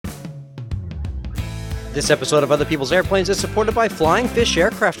This episode of Other People's Airplanes is supported by Flying Fish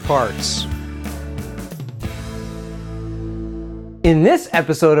Aircraft Parts. In this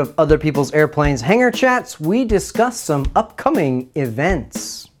episode of Other People's Airplanes Hangar Chats, we discuss some upcoming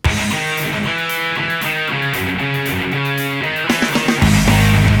events.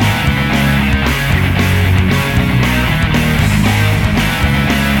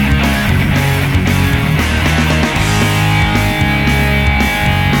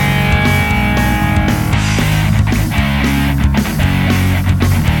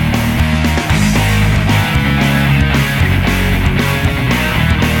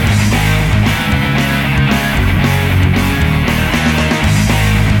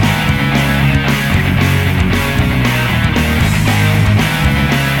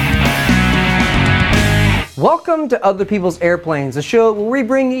 Welcome to Other People's Airplanes, a show where we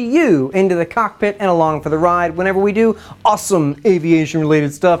bring you into the cockpit and along for the ride whenever we do awesome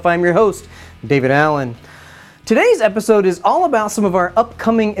aviation-related stuff. I'm your host, David Allen. Today's episode is all about some of our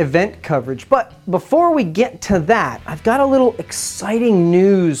upcoming event coverage, but before we get to that, I've got a little exciting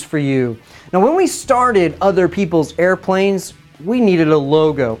news for you. Now, when we started Other People's Airplanes, we needed a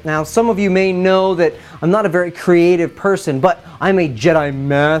logo. Now, some of you may know that I'm not a very creative person, but I'm a Jedi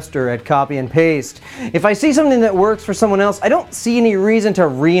master at copy and paste. If I see something that works for someone else, I don't see any reason to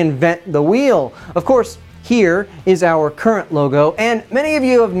reinvent the wheel. Of course, here is our current logo, and many of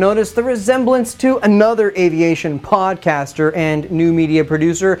you have noticed the resemblance to another aviation podcaster and new media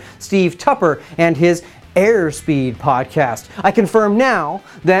producer, Steve Tupper, and his Airspeed podcast. I confirm now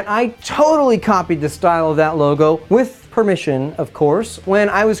that I totally copied the style of that logo, with permission, of course, when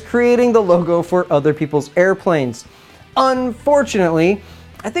I was creating the logo for Other People's Airplanes. Unfortunately,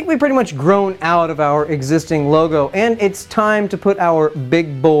 I think we've pretty much grown out of our existing logo, and it's time to put our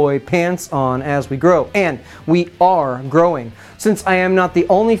big boy pants on as we grow. And we are growing. Since I am not the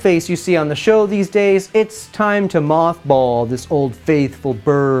only face you see on the show these days, it's time to mothball this old faithful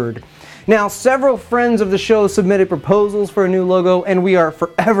bird. Now, several friends of the show submitted proposals for a new logo, and we are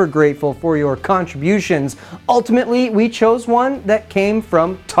forever grateful for your contributions. Ultimately, we chose one that came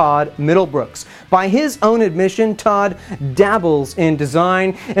from Todd Middlebrooks. By his own admission, Todd dabbles in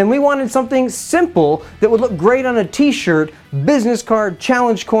design, and we wanted something simple that would look great on a t-shirt, business card,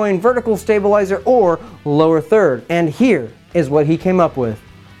 challenge coin, vertical stabilizer, or lower third. And here is what he came up with.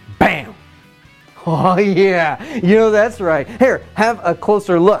 Bam! Oh yeah, you know that's right. Here, have a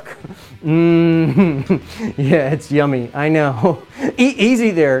closer look. Yeah, it's yummy, I know. Easy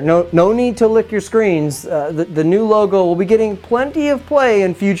there, no need to lick your screens. The new logo will be getting plenty of play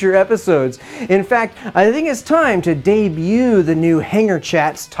in future episodes. In fact, I think it's time to debut the new Hangar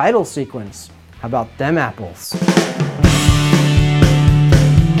Chats title sequence. How about them apples?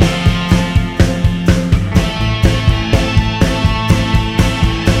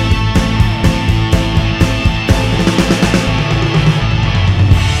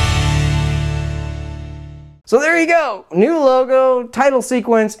 So there you go, new logo, title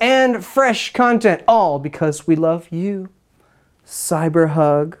sequence, and fresh content, all because we love you. Cyber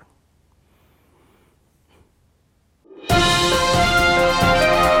hug.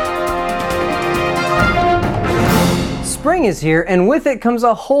 Spring is here, and with it comes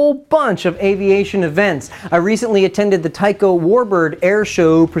a whole bunch of aviation events. I recently attended the Tycho Warbird Air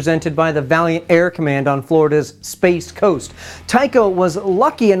Show presented by the Valiant Air Command on Florida's Space Coast. Tycho was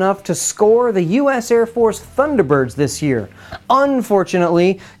lucky enough to score the U.S. Air Force Thunderbirds this year.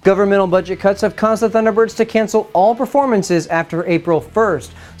 Unfortunately, governmental budget cuts have caused the Thunderbirds to cancel all performances after April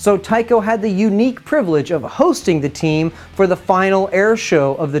 1st, so Tycho had the unique privilege of hosting the team for the final air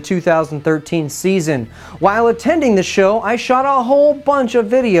show of the 2013 season. While attending the show, I shot a whole bunch of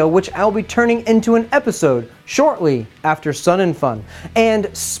video which I'll be turning into an episode shortly after Sun and Fun. And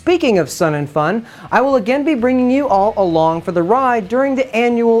speaking of Sun and Fun, I will again be bringing you all along for the ride during the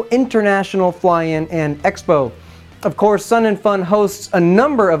annual International Fly-In and Expo. Of course, Sun and Fun hosts a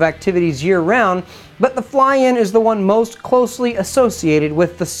number of activities year-round, but the Fly-In is the one most closely associated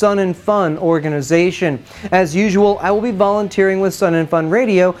with the Sun and Fun organization. As usual, I will be volunteering with Sun and Fun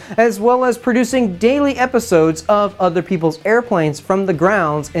Radio, as well as producing daily episodes of Other People's Airplanes from the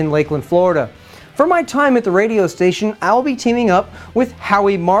grounds in Lakeland, Florida. For my time at the radio station, I'll be teaming up with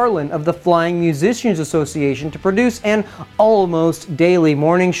Howie Marlin of the Flying Musicians Association to produce an almost daily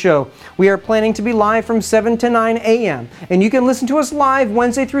morning show. We are planning to be live from 7 to 9 a.m. and you can listen to us live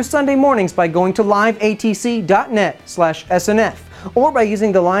Wednesday through Sunday mornings by going to liveatc.net/snf or by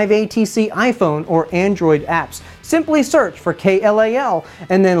using the Live ATC iPhone or Android apps. Simply search for KLAL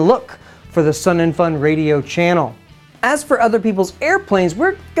and then look for the Sun and Fun radio channel. As for other people's airplanes,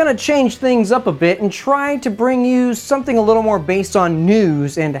 we're gonna change things up a bit and try to bring you something a little more based on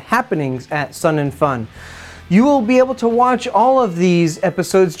news and happenings at Sun and Fun. You will be able to watch all of these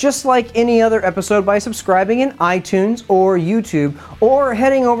episodes just like any other episode by subscribing in iTunes or YouTube or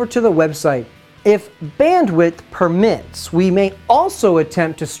heading over to the website. If bandwidth permits, we may also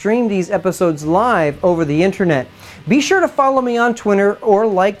attempt to stream these episodes live over the internet. Be sure to follow me on Twitter or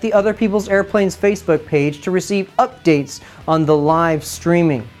like the Other People's Airplanes Facebook page to receive updates on the live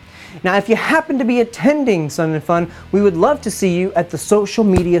streaming. Now, if you happen to be attending Sun and Fun, we would love to see you at the Social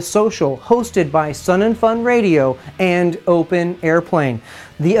Media Social, hosted by Sun and Fun Radio and Open Airplane.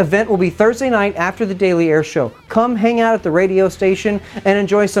 The event will be Thursday night after the Daily Air Show. Come hang out at the radio station and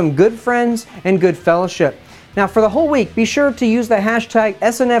enjoy some good friends and good fellowship. Now, for the whole week, be sure to use the hashtag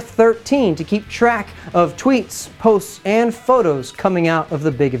SNF13 to keep track of tweets, posts, and photos coming out of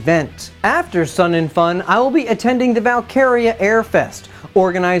the big event. After Sun and Fun, I will be attending the Valkyria Air Fest.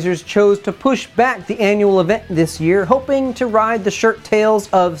 Organizers chose to push back the annual event this year, hoping to ride the shirt tails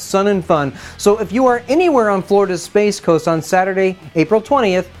of Sun and Fun. So if you are anywhere on Florida's Space Coast on Saturday, April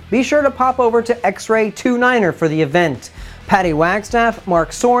 20th, be sure to pop over to X-Ray 29er for the event. Patty Wagstaff, Mark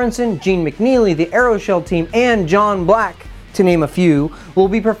Sorensen, Gene McNeely, the Aeroshell team, and John Black, to name a few, will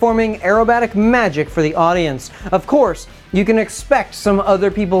be performing aerobatic magic for the audience. Of course, you can expect some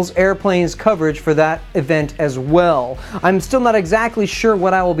Other People's Airplanes coverage for that event as well. I'm still not exactly sure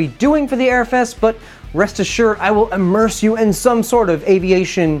what I will be doing for the Airfest, but rest assured I will immerse you in some sort of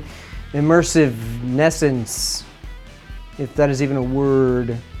aviation immersiveness, if that is even a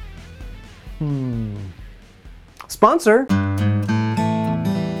word. Sponsor.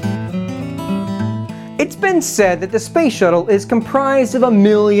 It's been said that the space shuttle is comprised of 1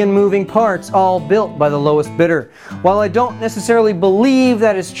 million moving parts, all built by the lowest bidder. While I don't necessarily believe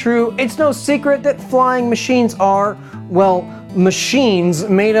that is true, it's no secret that flying machines are, well, machines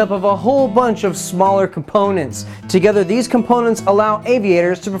made up of a whole bunch of smaller components. Together, these components allow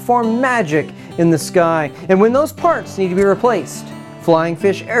aviators to perform magic in the sky. And when those parts need to be replaced, Flying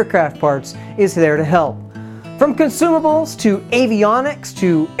Fish Aircraft Parts is there to help. From consumables to avionics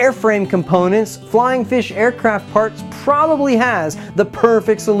to airframe components, Flying Fish Aircraft Parts probably has the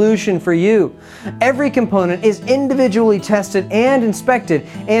perfect solution for you. Every component is individually tested and inspected,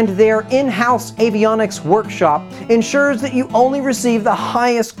 and their in-house avionics workshop ensures that you only receive the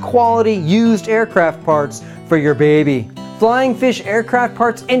highest quality used aircraft parts for your baby. Flying Fish Aircraft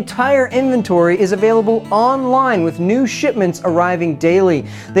Parts' entire inventory is available online with new shipments arriving daily.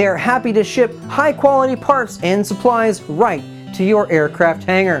 They are happy to ship high-quality parts and supplies right to your aircraft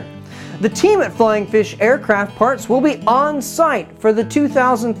hangar. The team at Flying Fish Aircraft Parts will be on site for the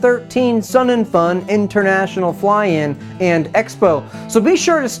 2013 Sun and Fun International Fly-In and Expo, so be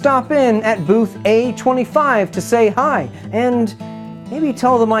sure to stop in at booth A25 to say hi and maybe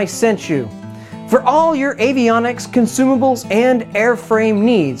tell them I sent you. For all your avionics, consumables, and airframe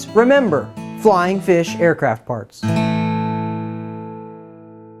needs, remember Flying Fish Aircraft Parts.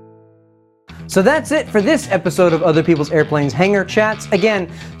 So that's it for this episode of Other People's Airplanes Hangar Chats. Again,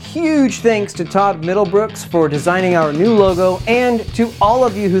 huge thanks to Todd Middlebrooks for designing our new logo and to all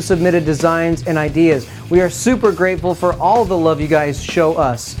of you who submitted designs and ideas. We are super grateful for all the love you guys show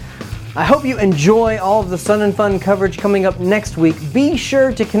us. I hope you enjoy all of the Sun and Fun coverage coming up next week. Be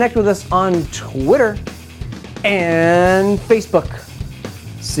sure to connect with us on Twitter and Facebook.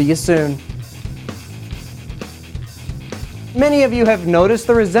 See you soon. Many of you have noticed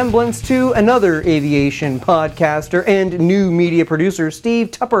the resemblance to another aviation podcaster and new media producer,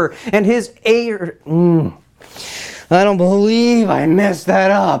 Steve Tupper, and his I don't believe I messed that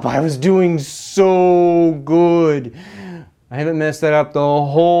up. I was doing so good. I haven't messed that up the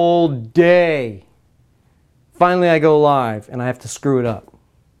whole day. Finally, I go live, and I have to screw it up.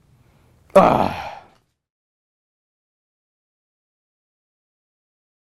 Ugh.